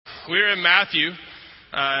we're in Matthew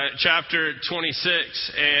chapter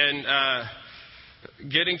 26 and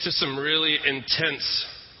getting to some really intense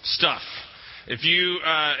stuff. If you,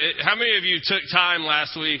 how many of you took time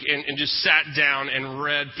last week and just sat down and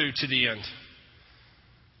read through to the end?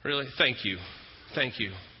 Really? Thank you. Thank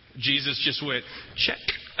you. Jesus just went, check.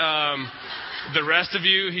 The rest of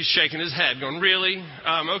you, he's shaking his head, going, really?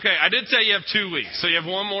 Okay, I did say you have 2 weeks, so you have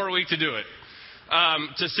one more week to do it.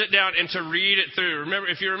 To sit down and to read it through. Remember,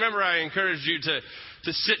 if you remember, I encouraged you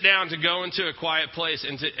to sit down, to go into a quiet place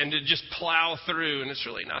and to just plow through, and it's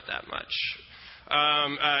really not that much.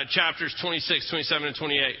 Chapters 26, 27, and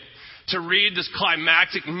 28. To read this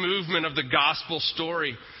climactic movement of the gospel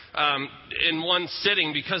story in one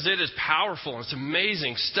sitting, because it is powerful. It's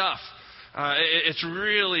amazing stuff. It's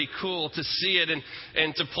really cool to see it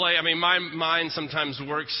and to play. I mean, my mind sometimes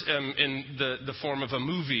works in the form of a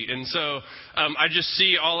movie. And so I just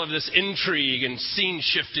see all of this intrigue and scene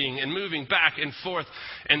shifting and moving back and forth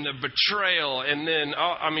and the betrayal and then,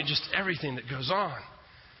 just everything that goes on.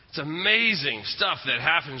 It's amazing stuff that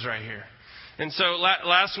happens right here. And so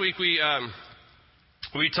last week we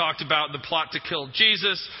talked about the plot to kill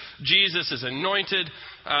Jesus. Jesus is anointed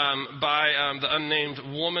by the unnamed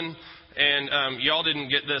woman. And y'all didn't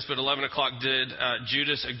get this, but 11 o'clock did.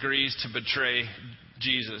 Judas agrees to betray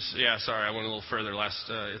Jesus. Yeah, sorry, I went a little further at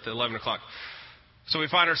the 11 o'clock. So we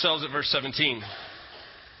find ourselves at verse 17.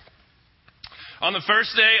 On the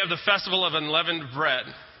first day of the festival of unleavened bread,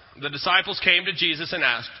 the disciples came to Jesus and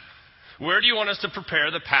asked, "Where do you want us to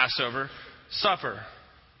prepare the Passover supper?"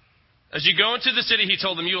 As you go into the city, he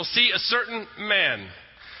told them, "You will see a certain man.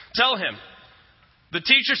 Tell him, 'The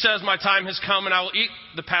teacher says, my time has come and I will eat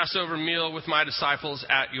the Passover meal with my disciples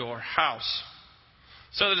at your house.'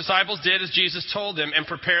 So the disciples did as Jesus told them and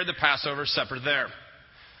prepared the Passover supper there.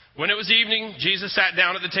 When it was evening, Jesus sat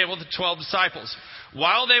down at the table with the 12 disciples.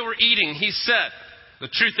 While they were eating, he said, 'The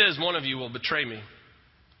truth is, one of you will betray me.'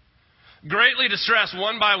 Greatly distressed,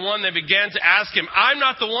 one by one, they began to ask him, 'I'm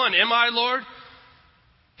not the one, am I, Lord?'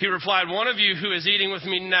 He replied, 'One of you who is eating with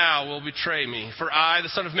me now will betray me. For I, the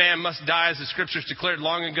Son of Man, must die as the Scriptures declared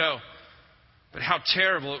long ago. But how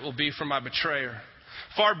terrible it will be for my betrayer.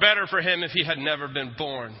 Far better for him if he had never been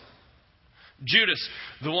born.' Judas,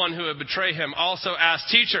 the one who would betray him, also asked,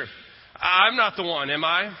 'Teacher, I'm not the one, am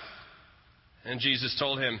I?' And Jesus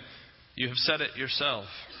told him, 'You have said it yourself.'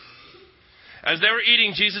 As they were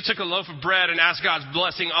eating, Jesus took a loaf of bread and asked God's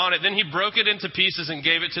blessing on it. Then he broke it into pieces and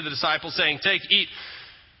gave it to the disciples, saying, 'Take, eat.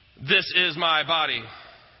 This is my body.'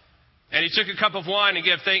 And he took a cup of wine and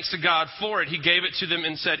gave thanks to God for it. He gave it to them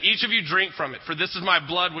and said, 'Each of you drink from it, for this is my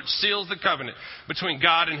blood which seals the covenant between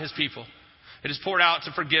God and his people. It is poured out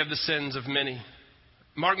to forgive the sins of many.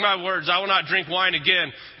 Mark my words, I will not drink wine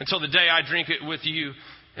again until the day I drink it with you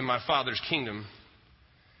in my Father's kingdom.'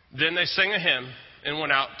 Then they sang a hymn and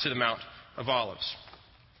went out to the Mount of Olives."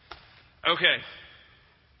 Okay,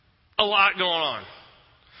 a lot going on.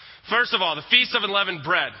 First of all, the Feast of Unleavened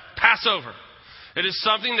Bread, Passover. It is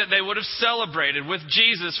something that they would have celebrated with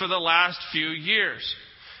Jesus for the last few years.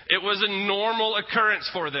 It was a normal occurrence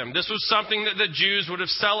for them. This was something that the Jews would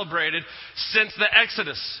have celebrated since the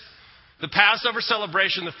Exodus. The Passover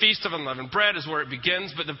celebration, the Feast of Unleavened Bread, is where it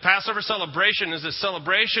begins. But the Passover celebration is a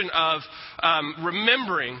celebration of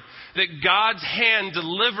remembering that God's hand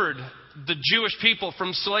delivered the Jewish people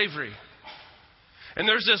from slavery. And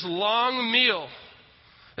there's this long meal.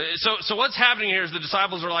 So what's happening here is the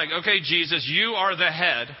disciples are like, "Okay, Jesus, you are the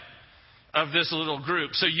head of this little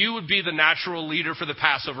group. So you would be the natural leader for the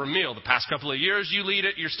Passover meal. The past couple of years, you lead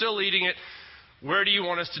it. You're still leading it. Where do you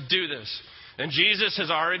want us to do this?" And Jesus has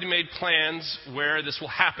already made plans where this will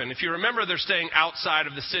happen. If you remember, they're staying outside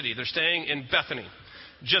of the city. They're staying in Bethany,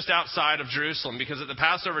 just outside of Jerusalem, because at the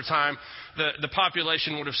Passover time, the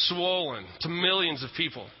population would have swollen to millions of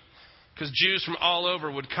people because Jews from all over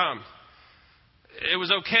would come. It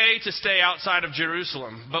was okay to stay outside of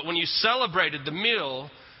Jerusalem, but when you celebrated the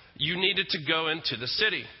meal, you needed to go into the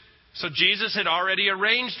city. So Jesus had already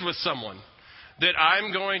arranged with someone that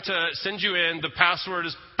I'm going to send you in. The password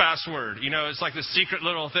is password. You know, it's like the secret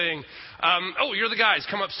little thing. You're the guys.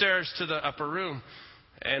 Come upstairs to the upper room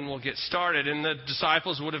and we'll get started. And the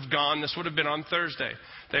disciples would have gone. This would have been on Thursday.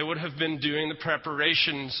 They would have been doing the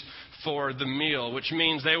preparations for the meal, which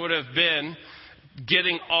means they would have been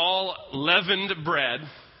getting all leavened bread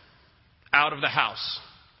out of the house.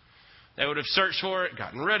 They would have searched for it,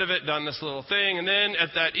 gotten rid of it, done this little thing. And then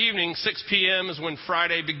at that evening, 6 p.m. is when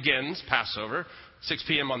Friday begins, Passover. 6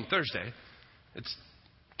 p.m. on Thursday. It's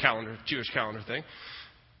Jewish calendar thing.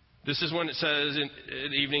 This is when it says in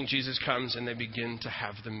the evening Jesus comes and they begin to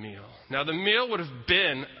have the meal. Now the meal would have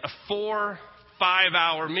been a 4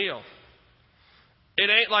 5-hour meal. It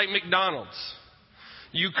ain't like McDonald's.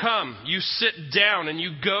 You come, you sit down, and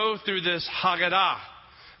you go through this Haggadah,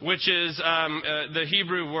 which is the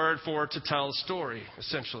Hebrew word for to tell a story,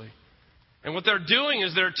 essentially. And what they're doing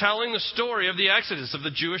is they're telling the story of the Exodus of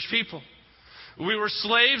the Jewish people. We were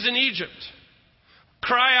slaves in Egypt.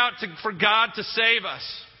 Cry out for God to save us.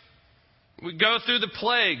 We go through the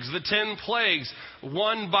plagues, the 10 plagues.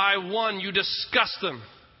 One by one, you discuss them.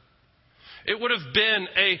 It would have been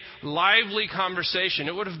a lively conversation.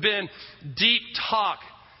 It would have been deep talk.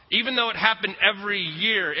 Even though it happened every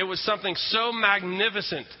year, it was something so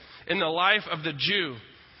magnificent in the life of the Jew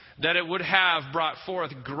that it would have brought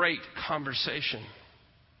forth great conversation.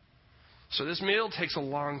 So this meal takes a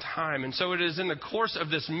long time. And so it is in the course of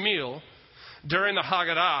this meal, during the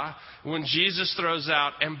Haggadah, when Jesus throws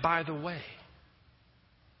out, and by the way,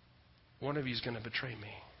 one of you is going to betray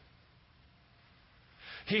me.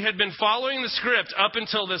 He had been following the script up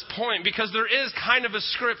until this point because there is kind of a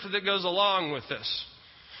script that goes along with this.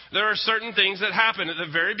 There are certain things that happen. At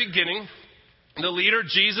the very beginning, the leader,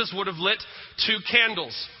 Jesus, would have lit 2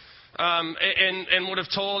 candles and would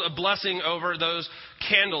have told a blessing over those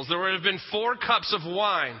candles. There would have been 4 cups of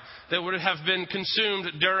wine that would have been consumed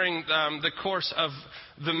during the course of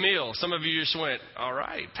the meal. Some of you just went, all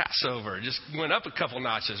right, Passover. Just went up a couple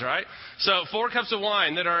notches, right? So 4 cups of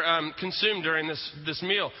wine that are consumed during this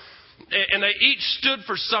meal. And they each stood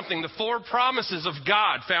for something. The 4 promises of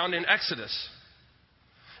God found in Exodus.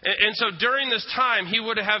 And so during this time, he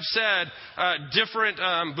would have said different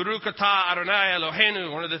Baruch atah Adonai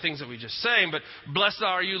Eloheinu, one of the things that we just sang, but blessed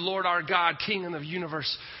are you, Lord our God, King of the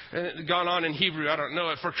universe. Gone on in Hebrew, I don't know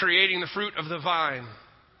it, for creating the fruit of the vine.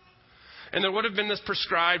 And there would have been this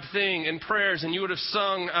prescribed thing in prayers, and you would have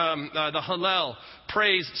sung the Hallel,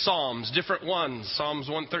 praise psalms, different ones, Psalms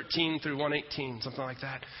 113 through 118, something like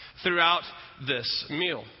that, throughout this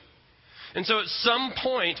meal. And so at some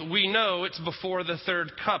point, we know it's before the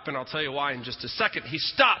 3rd cup, and I'll tell you why in just a second. He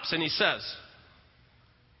stops and he says,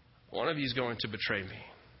 one of you is going to betray me.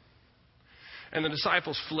 And the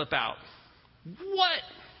disciples flip out. What?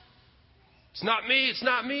 It's not me, it's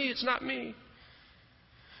not me, it's not me.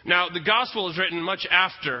 Now, the gospel is written much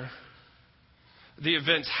after the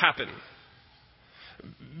events happen.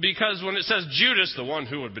 Because when it says Judas, the one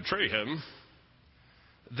who would betray him,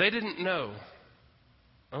 they didn't know.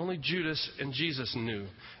 Only Judas and Jesus knew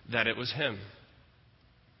that it was him.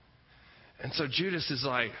 And so Judas is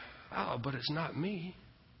like, oh, but it's not me.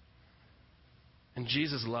 And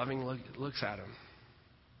Jesus lovingly looks at him.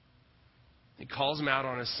 He calls him out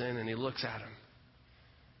on his sin and he looks at him.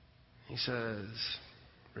 He says,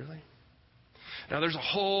 really? Now there's a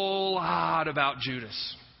whole lot about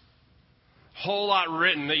Judas. Whole lot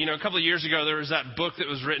written. That, a couple of years ago there was that book that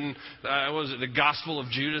was written, what was it, The Gospel of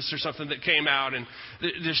Judas or something that came out, and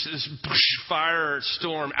there's this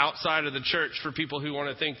firestorm outside of the church for people who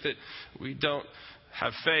want to think that we don't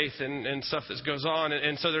have faith and stuff that goes on,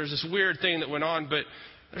 and so there's this weird thing that went on, but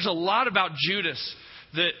there's a lot about Judas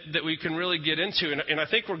that we can really get into, and I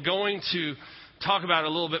think we're going to talk about it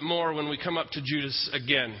a little bit more when we come up to Judas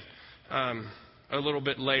again a little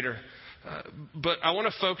bit later. But I want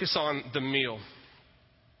to focus on the meal.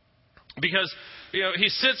 Because, he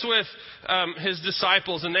sits with his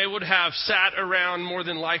disciples, and they would have sat around, more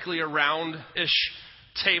than likely a round-ish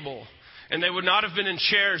table. And they would not have been in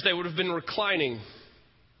chairs, they would have been reclining.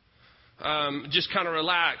 Just kind of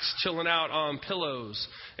relaxed, chilling out on pillows.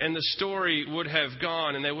 And the story would have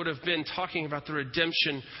gone, and they would have been talking about the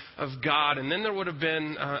redemption of God. And then there would have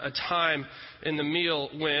been a time in the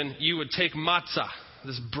meal when you would take matzah,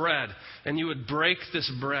 this bread, and you would break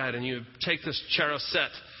this bread, and you would take this charoset,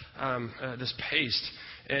 this paste,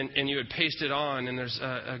 and you would paste it on, and there's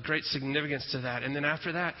a great significance to that. And then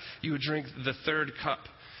after that, you would drink the 3rd cup.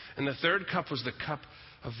 And the 3rd cup was the cup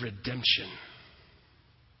of redemption.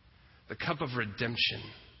 The cup of redemption.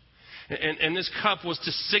 And this cup was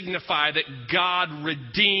to signify that God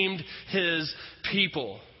redeemed his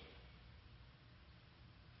people.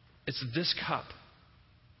 It's this cup.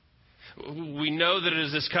 We know that it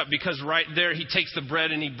is this cup because right there he takes the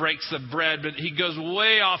bread and he breaks the bread, but he goes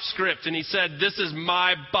way off script and he said, this is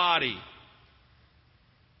my body,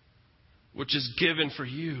 which is given for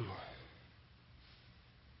you.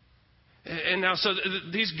 And now, so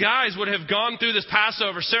these guys would have gone through this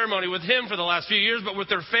Passover ceremony with him for the last few years, but with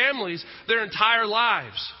their families, their entire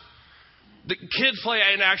lives. The kids play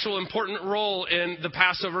an actual important role in the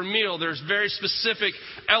Passover meal. There's very specific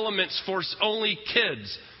elements for only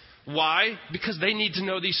kids. Why? Because they need to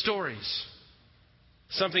know these stories.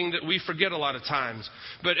 something that we forget a lot of times.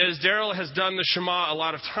 But as Daryl has done the Shema a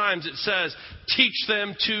lot of times, it says, teach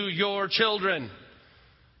them to your children.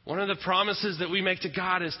 One of the promises that we make to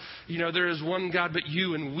God is, there is one God but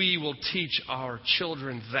you, and we will teach our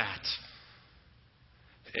children that.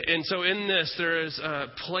 And so in this, there is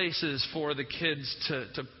places for the kids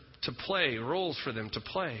to play, roles for them to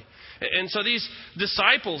play. And so these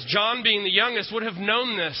disciples, John being the youngest, would have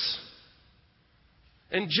known this.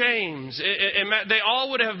 And James, and Matt, they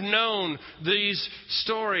all would have known these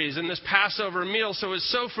stories and this Passover meal. So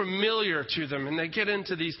it's so familiar to them. And they get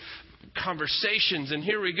into these conversations. And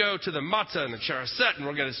here we go to the matzah and the charasset. And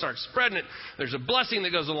we're going to start spreading it. There's a blessing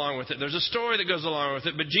that goes along with it. There's a story that goes along with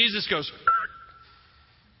it. But Jesus goes,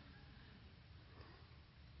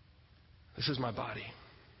 this is my body,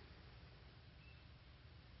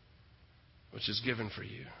 which is given for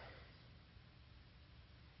you.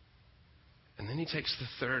 And then he takes the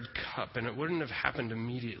third cup, and it wouldn't have happened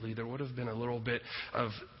immediately. There would have been a little bit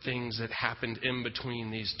of things that happened in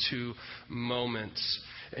between these two moments.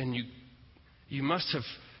 And you must have,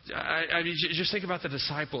 just think about the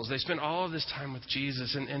disciples. They spent all of this time with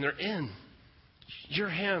Jesus, and they're in. You're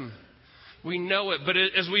him. We know it, but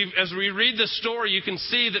as we read the story, you can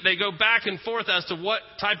see that they go back and forth as to what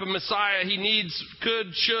type of Messiah he needs,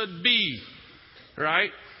 should be,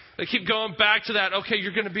 right? They keep going back to that, okay,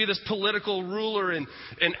 you're going to be this political ruler and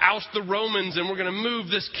oust the Romans, and we're going to move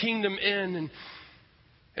this kingdom in.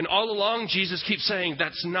 And all along, Jesus keeps saying,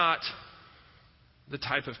 that's not the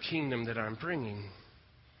type of kingdom that I'm bringing.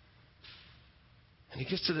 And he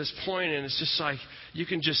gets to this point, and it's just like, you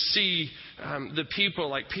can just see the people,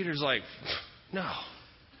 like Peter's like, no.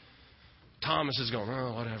 Thomas is going,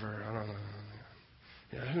 oh, whatever, I don't know.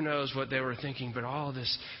 Who knows what they were thinking, but all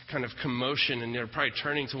this kind of commotion, and they're probably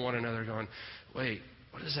turning to one another going, wait,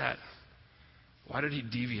 what is that? Why did he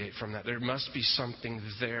deviate from that? There must be something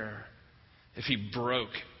there. If he broke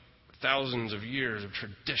thousands of years of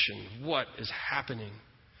tradition, what is happening?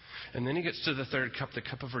 And then he gets to the third cup, the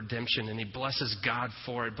cup of redemption, and he blesses God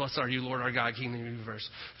for it. Blessed are you, Lord our God, King of the universe,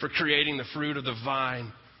 for creating the fruit of the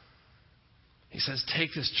vine. He says, take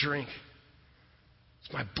this drink.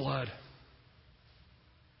 It's my blood.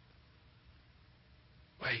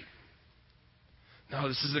 Wait. No,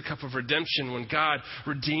 this is the cup of redemption when God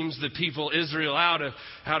redeems the people, Israel, out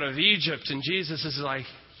of Egypt. And Jesus is like,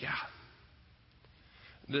 yeah,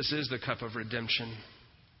 this is the cup of redemption.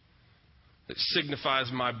 It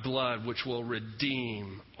signifies my blood, which will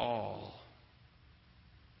redeem all.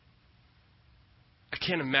 I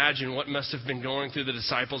can't imagine what must have been going through the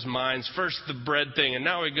disciples' minds. First the bread thing, and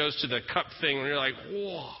now he goes to the cup thing, and you're like,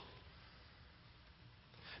 whoa.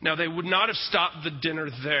 Now, they would not have stopped the dinner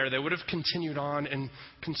there. They would have continued on and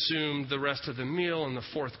consumed the rest of the meal and the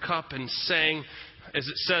fourth cup and sang, as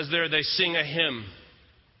it says there, they sing a hymn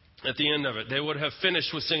at the end of it. They would have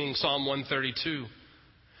finished with singing Psalm 132.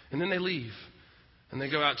 And then they leave. And they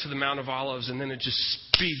go out to the Mount of Olives, and then it just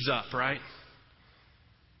speeds up, right?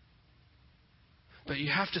 But you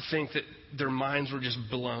have to think that their minds were just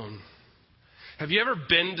blown. Have you ever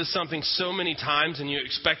been to something so many times and you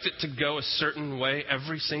expect it to go a certain way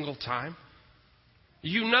every single time?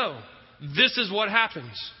 You know, this is what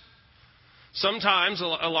happens. Sometimes, a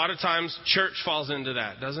lot of times, church falls into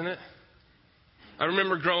that, doesn't it? I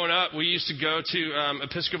remember growing up, we used to go to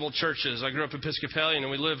Episcopal churches. I grew up Episcopalian,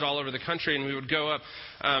 and we lived all over the country, and we would go up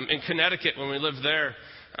in Connecticut when we lived there.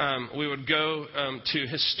 We would go to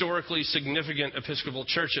historically significant Episcopal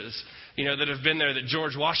churches, that have been there, that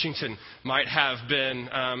George Washington might have been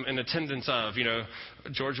in attendance of,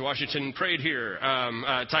 George Washington prayed here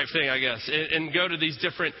type thing, I guess, and go to these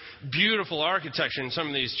different beautiful architecture in some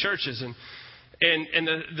of these churches. And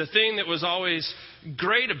the thing that was always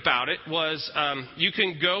great about it was you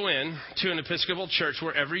can go in to an Episcopal church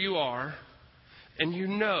wherever you are, and you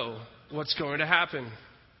know what's going to happen.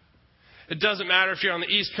 It doesn't matter if you're on the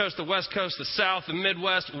East Coast, the West Coast, the South, the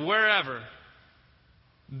Midwest, wherever.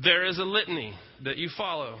 There is a litany that you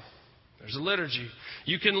follow. There's a liturgy.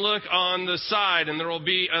 You can look on the side, and there will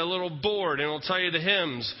be a little board, and it will tell you the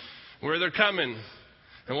hymns, where they're coming.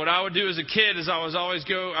 And what I would do as a kid is I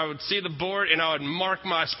would see the board, and I would mark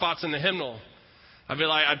my spots in the hymnal.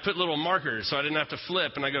 I'd put little markers so I didn't have to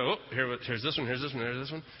flip, and I go, here's this one, here's this one, here's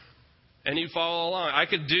this one. And you follow along. I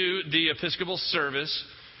could do the Episcopal service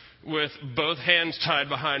with both hands tied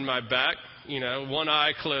behind my back, one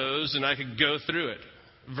eye closed, and I could go through it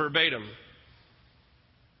verbatim.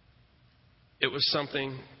 It was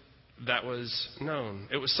something that was known.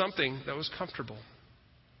 It was something that was comfortable.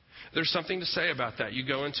 There's something to say about that. You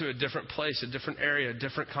go into a different place, a different area, a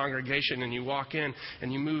different congregation, and you walk in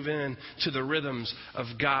and you move in to the rhythms of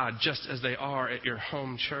God just as they are at your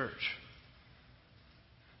home church.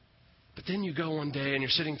 But then you go one day and you're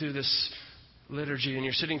sitting through this liturgy and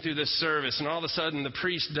you're sitting through this service, and all of a sudden the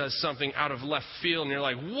priest does something out of left field, and you're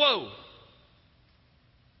like, whoa!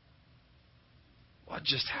 What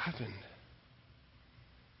just happened?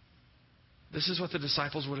 This is what the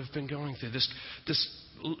disciples would have been going through.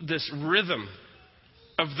 This rhythm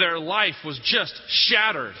of their life was just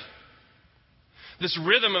shattered. This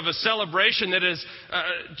rhythm of a celebration that is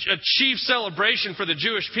a chief celebration for the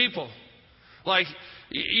Jewish people. Like,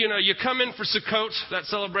 you know, you come in for Sukkot, that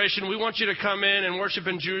celebration. We want you to come in and worship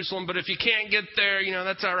in Jerusalem. But if you can't get there, you know,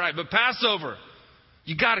 that's all right. But Passover,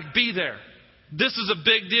 you got to be there. This is a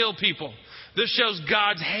big deal, people. This shows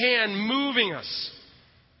God's hand moving us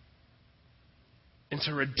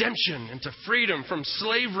into redemption, into freedom, from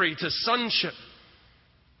slavery to sonship.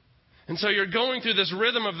 And so you're going through this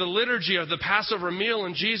rhythm of the liturgy of the Passover meal,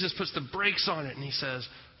 and Jesus puts the brakes on it, and he says,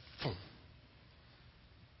 boom.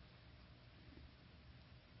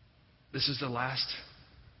 This is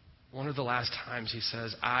one of the last times he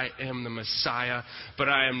says, I am the Messiah, but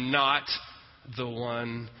I am not the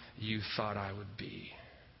one you thought I would be.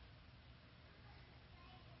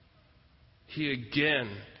 He again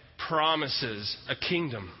promises a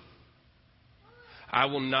kingdom. I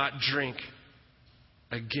will not drink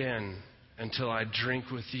again until I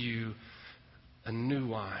drink with you a new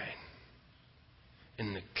wine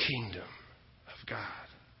in the kingdom of God.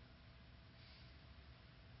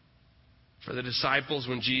 For the disciples,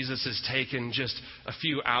 when Jesus is taken just a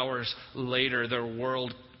few hours later, their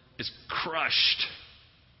world is crushed.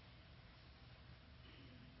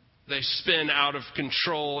 They spin out of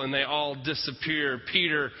control and they all disappear.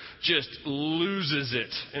 Peter just loses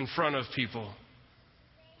it in front of people.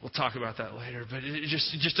 We'll talk about that later. But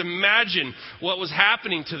just imagine what was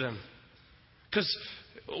happening to them. Because,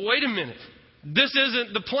 wait a minute, this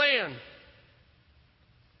isn't the plan.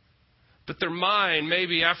 But their mind,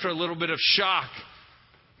 maybe after a little bit of shock,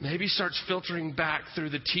 maybe starts filtering back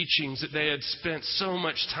through the teachings that they had spent so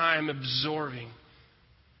much time absorbing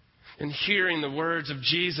and hearing the words of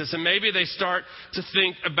Jesus. And maybe they start to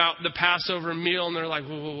think about the Passover meal, and they're like,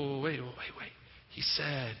 whoa, wait. He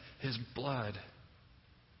said his blood.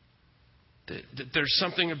 That there's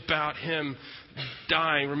something about him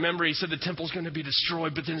dying. Remember, he said the temple's going to be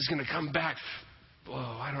destroyed, but then it's going to come back.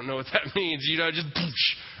 Whoa, I don't know what that means.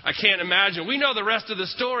 I can't imagine. We know the rest of the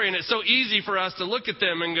story, and it's so easy for us to look at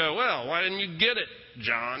them and go, well, why didn't you get it,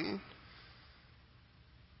 John?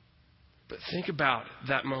 But think about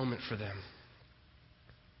that moment for them.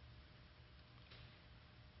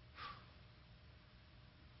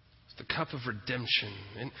 It's the cup of redemption.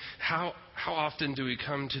 And how often do we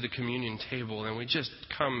come to the communion table and we just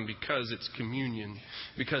come because it's communion,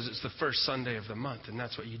 because it's the first Sunday of the month, and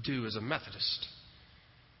that's what you do as a Methodist?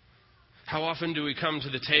 How often do we come to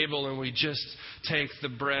the table and we just take the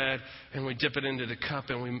bread and we dip it into the cup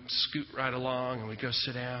and we scoot right along and we go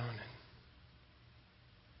sit down?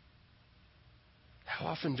 How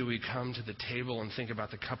often do we come to the table and think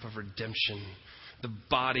about the cup of redemption, the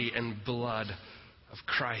body and blood of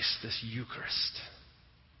Christ, this Eucharist?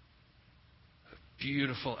 A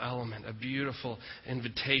beautiful element, a beautiful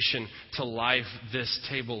invitation to life this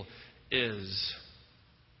table is.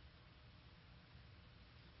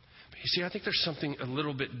 But you see, I think there's something a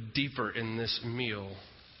little bit deeper in this meal.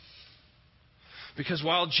 Because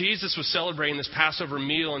while Jesus was celebrating this Passover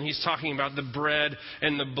meal and he's talking about the bread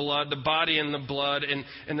and the blood, the body and the blood,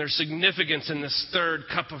 and their significance in this third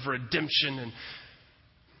cup of redemption, and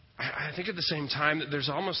I think at the same time that there's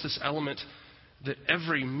almost this element that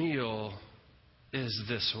every meal is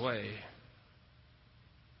this way.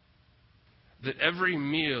 That every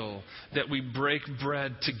meal that we break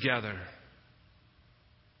bread together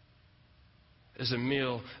is a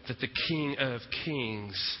meal that the King of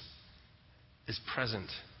Kings is present.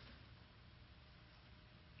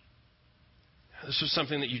 This was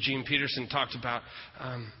something that Eugene Peterson talked about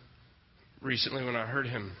recently when I heard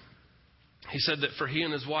him. He said that for he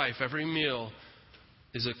and his wife, every meal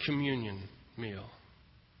is a communion meal.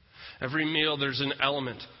 Every meal there's an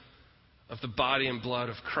element of the body and blood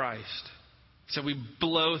of Christ. So we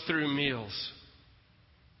blow through meals.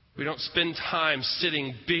 We don't spend time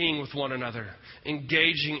sitting, being with one another,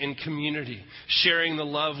 engaging in community, sharing the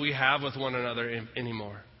love we have with one another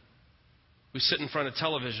anymore. We sit in front of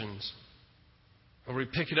televisions, or we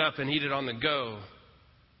pick it up and eat it on the go.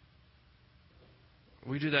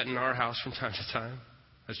 We do that in our house from time to time.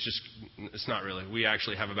 It's not really. We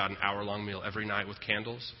actually have about an hour-long meal every night with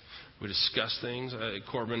candles. We discuss things.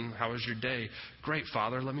 Corbin, how was your day? Great,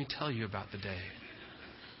 Father. Let me tell you about the day.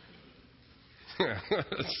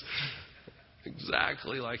 It's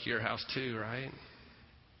exactly like your house too, right?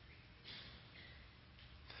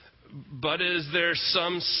 But is there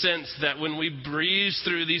some sense that when we breeze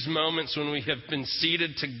through these moments when we have been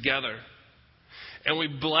seated together and we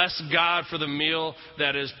bless God for the meal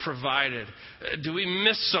that is provided, do we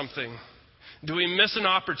miss something? Do we miss an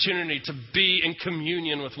opportunity to be in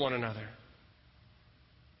communion with one another?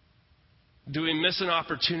 Do we miss an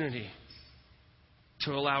opportunity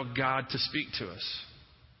to allow God to speak to us?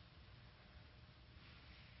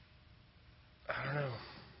 I don't know.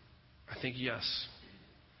 I think yes.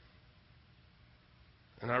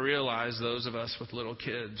 And I realize those of us with little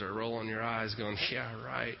kids are rolling your eyes going, yeah,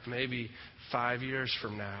 right, maybe 5 years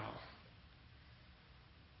from now.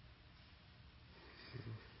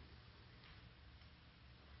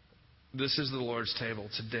 This is the Lord's table.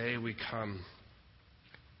 Today we come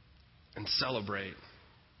and celebrate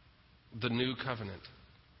the new covenant.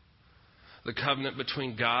 The covenant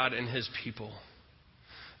between God and His people.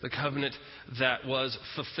 The covenant that was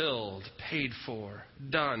fulfilled, paid for,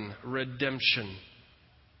 done, redemption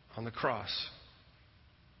on the cross.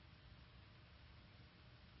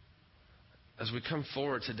 As we come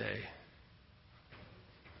forward today,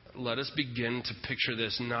 let us begin to picture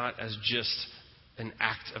this not as just an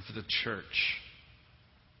act of the church,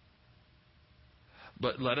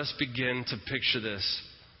 but let us begin to picture this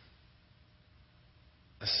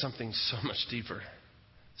as something so much deeper,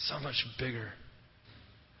 so much bigger,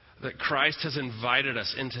 that Christ has invited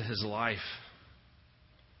us into His life.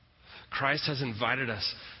 Christ has invited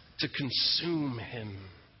us to consume Him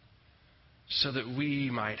so that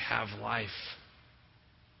we might have life.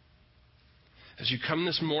 As you come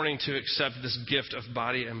this morning to accept this gift of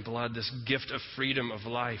body and blood, this gift of freedom of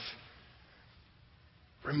life,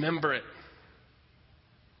 remember it.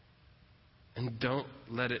 And don't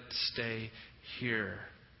let it stay here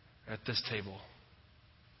at this table.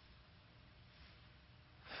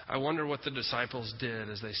 I wonder what the disciples did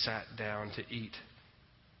as they sat down to eat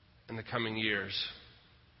in the coming years.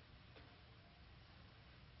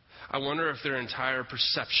 I wonder if their entire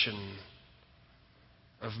perception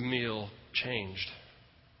of meal changed.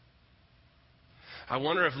 I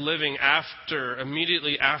wonder if living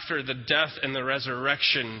immediately after the death and the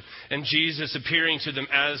resurrection, and Jesus appearing to them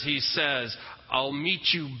as He says, I'll meet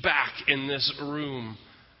you back in this room.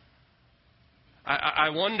 I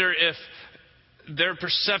wonder if their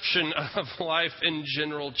perception of life in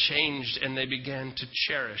general changed and they began to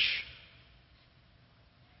cherish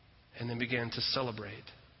and they began to celebrate.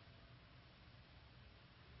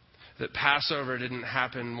 That Passover didn't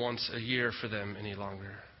happen once a year for them any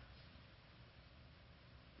longer.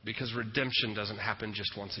 Because redemption doesn't happen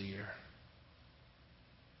just once a year.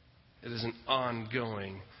 It is an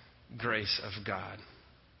ongoing grace of God.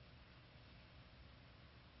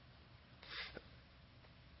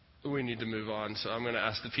 We need to move on, so I'm going to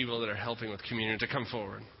ask the people that are helping with communion to come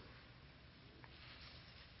forward.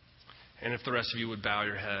 And if the rest of you would bow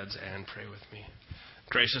your heads and pray with me.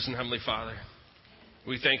 Gracious and Heavenly Father,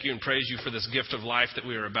 we thank you and praise you for this gift of life that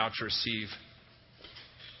we are about to receive.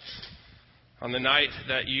 On the night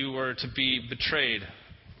that you were to be betrayed,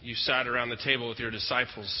 you sat around the table with your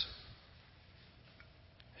disciples.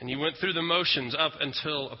 And you went through the motions up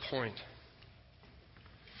until a point.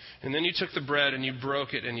 And then you took the bread and you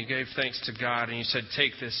broke it and you gave thanks to God and you said,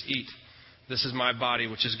 take this, eat. This is my body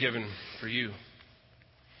which is given for you.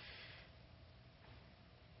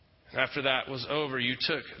 And after that was over, you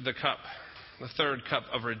took the cup, the third cup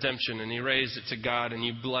of redemption, and you raised it to God and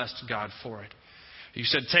you blessed God for it. You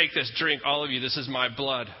said, take this, drink, all of you. This is my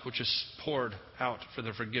blood, which is poured out for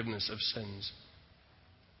the forgiveness of sins.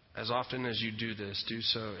 As often as you do this, do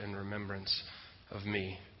so in remembrance of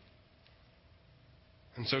me.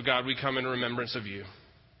 And so, God, we come in remembrance of you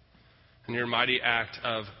and your mighty act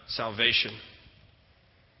of salvation.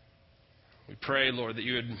 We pray, Lord, that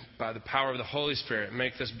you would, by the power of the Holy Spirit,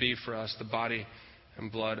 make this be for us the body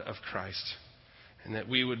and blood of Christ, and that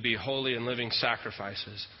we would be holy and living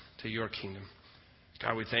sacrifices to your kingdom.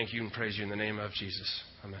 God, we thank you and praise you in the name of Jesus.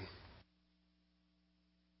 Amen.